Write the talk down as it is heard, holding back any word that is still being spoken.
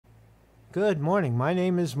Good morning. My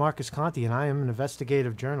name is Marcus Conte, and I am an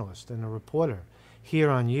investigative journalist and a reporter here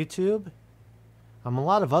on YouTube. I'm a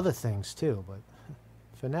lot of other things too, but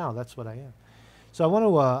for now, that's what I am. So I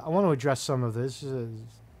want to address some of this.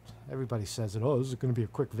 Everybody says that, oh, this is going to be a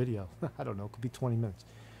quick video. I don't know. It could be 20 minutes.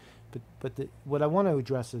 What I want to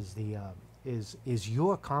address is is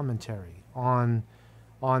your commentary on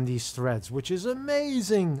these threads, which is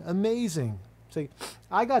amazing, amazing. See,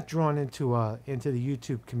 I got drawn into the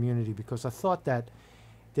YouTube community because I thought that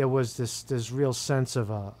there was this real sense of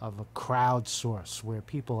a crowd source where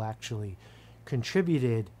people actually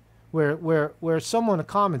contributed, where someone, a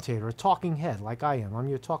commentator, a talking head like I am. I'm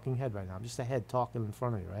your talking head right now. I'm just a head talking in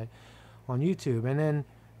front of you, right, on YouTube, and then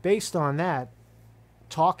based on that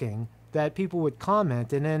talking, that people would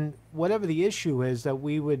comment, and then whatever the issue is, that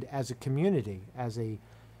we would, as a community, as a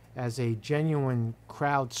genuine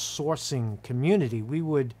crowd-sourcing community, we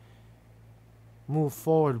would move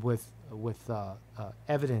forward with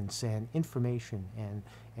evidence and information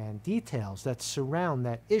and details that surround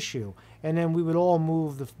that issue, and then we would all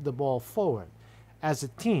move the ball forward as a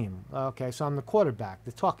team. Okay, so I'm the quarterback.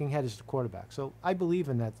 The talking head is the quarterback. So I believe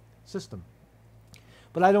in that system.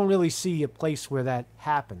 But I don't really see a place where that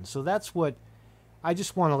happens. So that's what I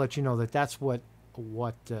just want to let you know, that that's what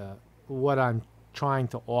I'm trying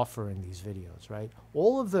to offer in these videos, right?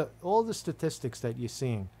 All the statistics that you're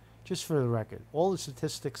seeing, just for the record, all the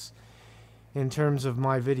statistics in terms of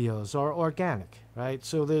my videos are organic, right?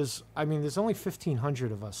 So there's only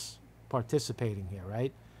 1,500 of us participating here,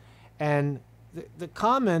 right? And the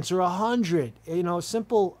comments are 100. You know, a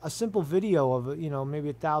simple video of maybe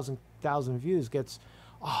 1,000 views gets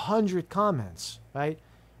 100 comments, right?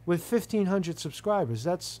 With 1,500 subscribers,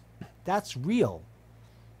 that's real.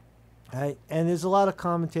 Right? And there's a lot of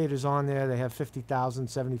commentators on there. They have 50,000,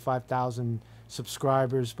 75,000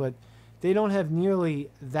 subscribers, but they don't have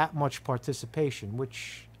nearly that much participation,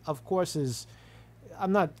 which, of course, is,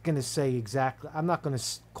 I'm not going to say exactly, I'm not going to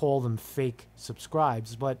call them fake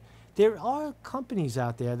subscribes, but there are companies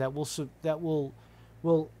out there that will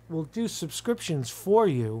do subscriptions for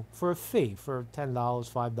you for a fee, for $10,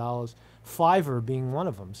 $5, Fiverr being one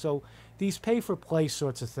of them. So these pay-for-play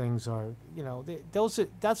sorts of things are,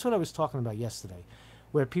 that's what I was talking about yesterday,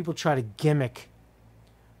 where people try to gimmick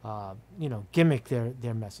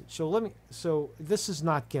their message. So this is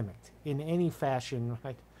not gimmicked in any fashion,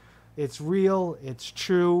 right? It's real, it's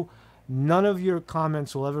true. None of your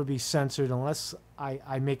comments will ever be censored unless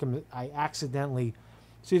I make them, I accidentally,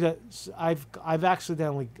 see that I've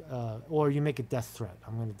accidentally, or you make a death threat.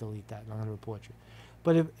 I'm going to delete that and I'm going to report you.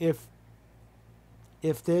 But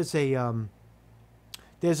if there's a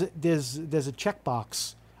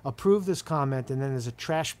checkbox, approve this comment, and then there's a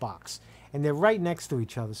trash box, and they're right next to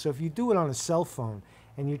each other. So if you do it on a cell phone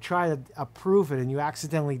and you try to approve it and you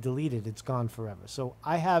accidentally delete it, it's gone forever. So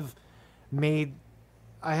I have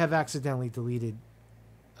accidentally deleted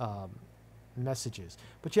messages.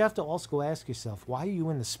 But you have to also go ask yourself, why are you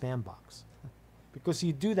in the spam box? Because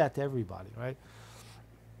you do that to everybody, right?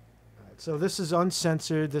 So this is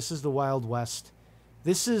uncensored. This is the Wild West.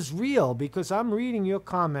 This is real because I'm reading your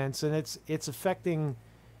comments, and it's affecting.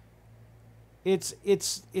 It's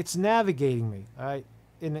navigating me, all right,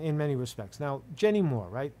 in many respects. Now, Jenny Moore,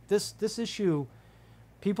 right? This issue,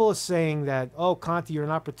 people are saying that, oh, Conte, you're an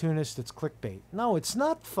opportunist. It's clickbait. No, it's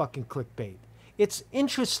not fucking clickbait. It's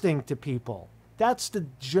interesting to people. That's the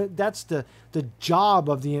job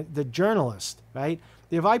of the journalist, right?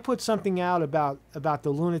 If I put something out about the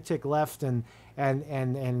lunatic left and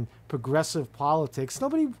progressive politics,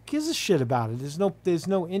 nobody gives a shit about it. There's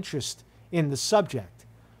no interest in the subject.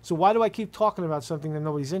 So why do I keep talking about something that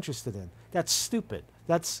nobody's interested in? That's stupid.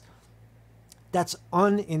 That's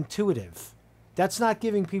unintuitive. That's not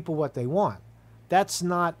giving people what they want. That's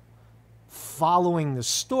not following the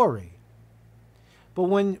story.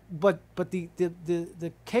 But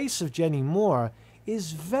the case of Jenny Moore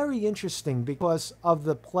is very interesting because of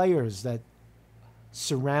the players that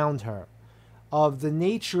surround her, of the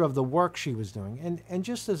nature of the work she was doing, and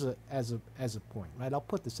just as a point, right? I'll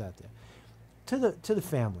put this out there to the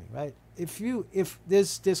family, right? If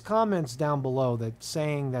there's comments down below that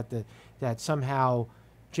saying that somehow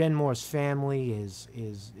Jen Moore's family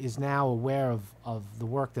is now aware of the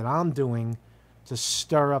work that I'm doing to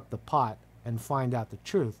stir up the pot and find out the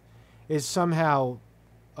truth, is somehow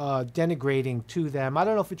denigrating to them. I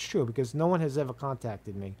don't know if it's true because no one has ever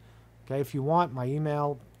contacted me. Okay, if you want my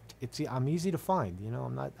email, I'm easy to find.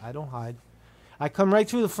 I don't hide. I come right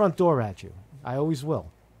through the front door at you. I always will.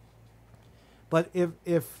 But if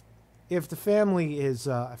the family is,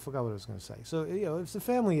 I forgot what I was going to say. So if the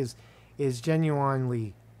family is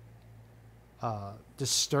genuinely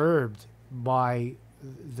disturbed by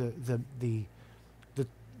the the the the,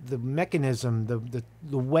 the mechanism,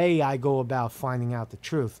 the way I go about finding out the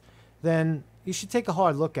truth, then you should take a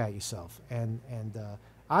hard look at yourself. And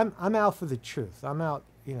I'm out for the truth. I'm out,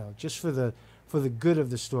 just for the good of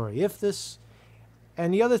the story. If this,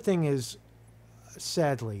 and the other thing is,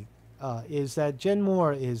 sadly, is that Jen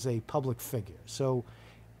Moore is a public figure. So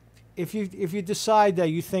if you decide that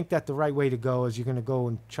you think that the right way to go is you're going to go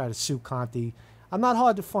and try to sue Conte, I'm not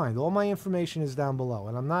hard to find. All my information is down below,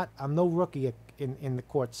 and I'm no rookie in the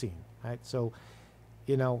court scene, right? So,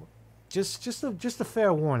 just a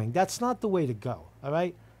fair warning. That's not the way to go. All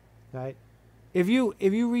right, right. If you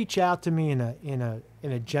reach out to me in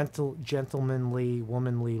a gentlemanly,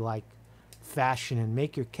 womanly like fashion and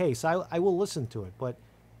make your case, I will listen to it. But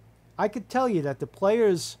I could tell you that the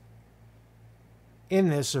players in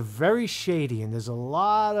this are very shady, and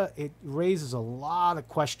it raises a lot of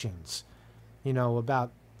questions,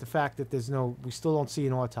 about the fact that we still don't see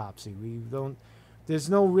an autopsy. There's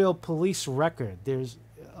no real police record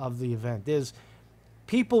of the event. There's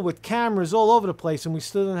people with cameras all over the place, and we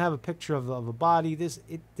still don't have a picture of a body. There's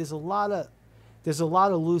a lot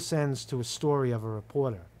of loose ends to a story of a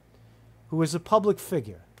reporter who is a public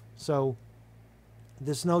figure. So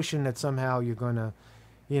this notion that somehow you're gonna,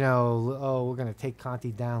 we're gonna take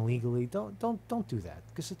Conte down legally, don't do that,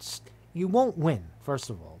 because you won't win. First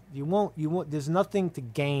of all, you won't. There's nothing to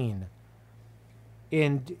gain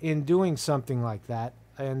in doing something like that,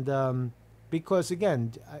 and because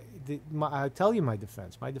again, I tell you my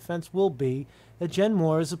defense. My defense will be that Jen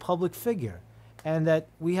Moore is a public figure, and that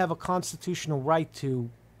we have a constitutional right to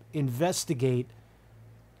investigate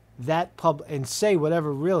that and say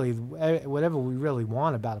whatever we really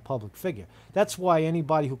want about a public figure. That's why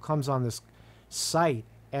anybody who comes on this site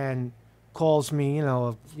and calls me,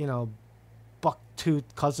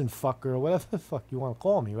 buck-tooth cousin fucker or whatever the fuck you want to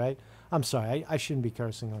call me, right? I'm sorry, I shouldn't be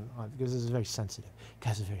cursing on because this is very sensitive.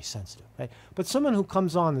 Guys are very sensitive, right? But someone who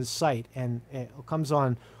comes on this site and comes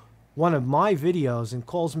on one of my videos and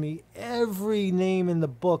calls me every name in the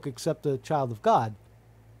book except a child of God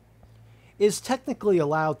is technically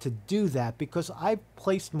allowed to do that because I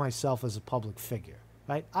placed myself as a public figure,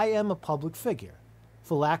 right? I am a public figure,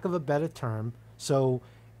 for lack of a better term. So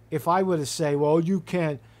if I were to say, well, you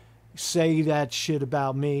can't say that shit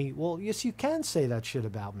about me, well, yes, you can say that shit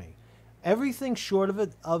about me. Everything short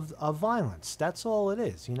of violence. That's all it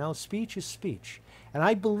is. Speech is speech. And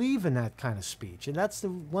I believe in that kind of speech. And that's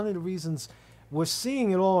one of the reasons we're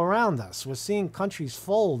seeing it all around us. We're seeing countries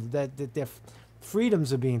fold, that their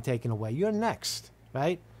freedoms are being taken away. You're next,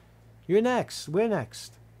 right? You're next. We're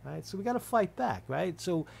next, right? So we got to fight back, right?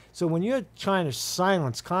 So when you're trying to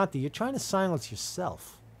silence Conte, you're trying to silence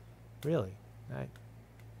yourself, really, right?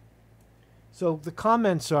 So the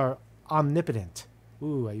comments are omnipotent.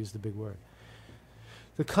 Ooh, I used the big word.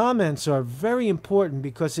 The comments are very important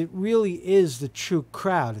because it really is the true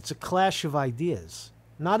crowd. It's a clash of ideas.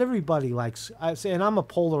 Not everybody likes, and I'm a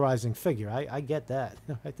polarizing figure. I get that.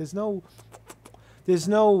 Right? There's no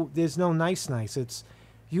nice. It's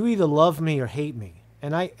you either love me or hate me,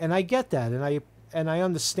 and I get that, and I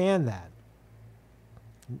understand that.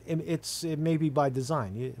 It may be by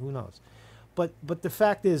design. Who knows? But the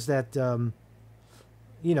fact is that.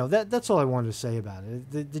 That's all I wanted to say about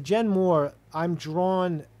it. The Jen Moore, it's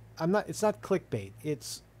not clickbait.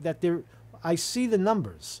 It's that I see the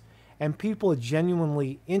numbers, and people are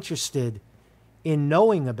genuinely interested in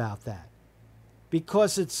knowing about that,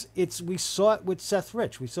 because we saw it with Seth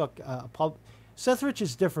Rich. We saw Seth Rich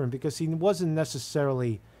is different because he wasn't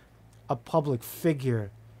necessarily a public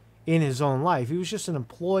figure in his own life. He was just an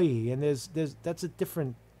employee, and that's a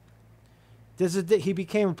different. He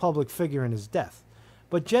became a public figure in his death.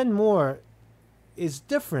 But Jen Moore is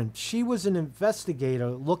different. She was an investigator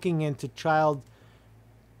looking into child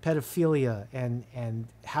pedophilia and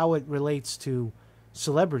how it relates to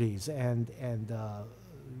celebrities and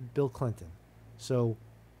Bill Clinton. So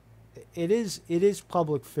it is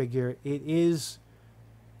public figure. It is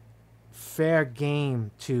fair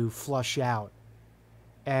game to flush out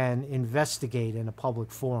and investigate in a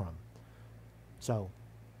public forum. So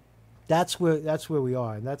that's where we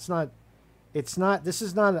are, and that's not. It's not. This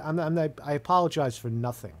is not. I apologize for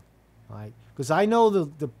nothing, right? Because I know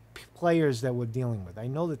the players that we're dealing with. I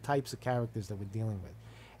know the types of characters that we're dealing with,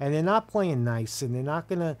 and they're not playing nice, and they're not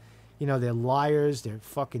gonna, they're liars. They're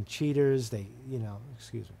fucking cheaters.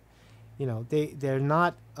 Excuse me, they're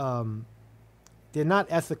not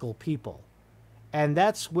ethical people, and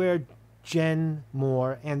that's where Jen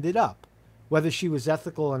Moore ended up. Whether she was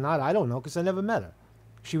ethical or not, I don't know, because I never met her.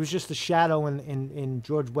 She was just a shadow in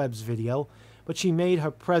George Webb's video, but she made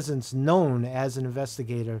her presence known as an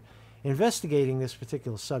investigator investigating this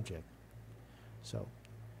particular subject. So,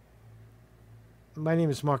 my name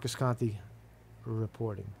is Marcus Conte,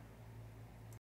 reporting.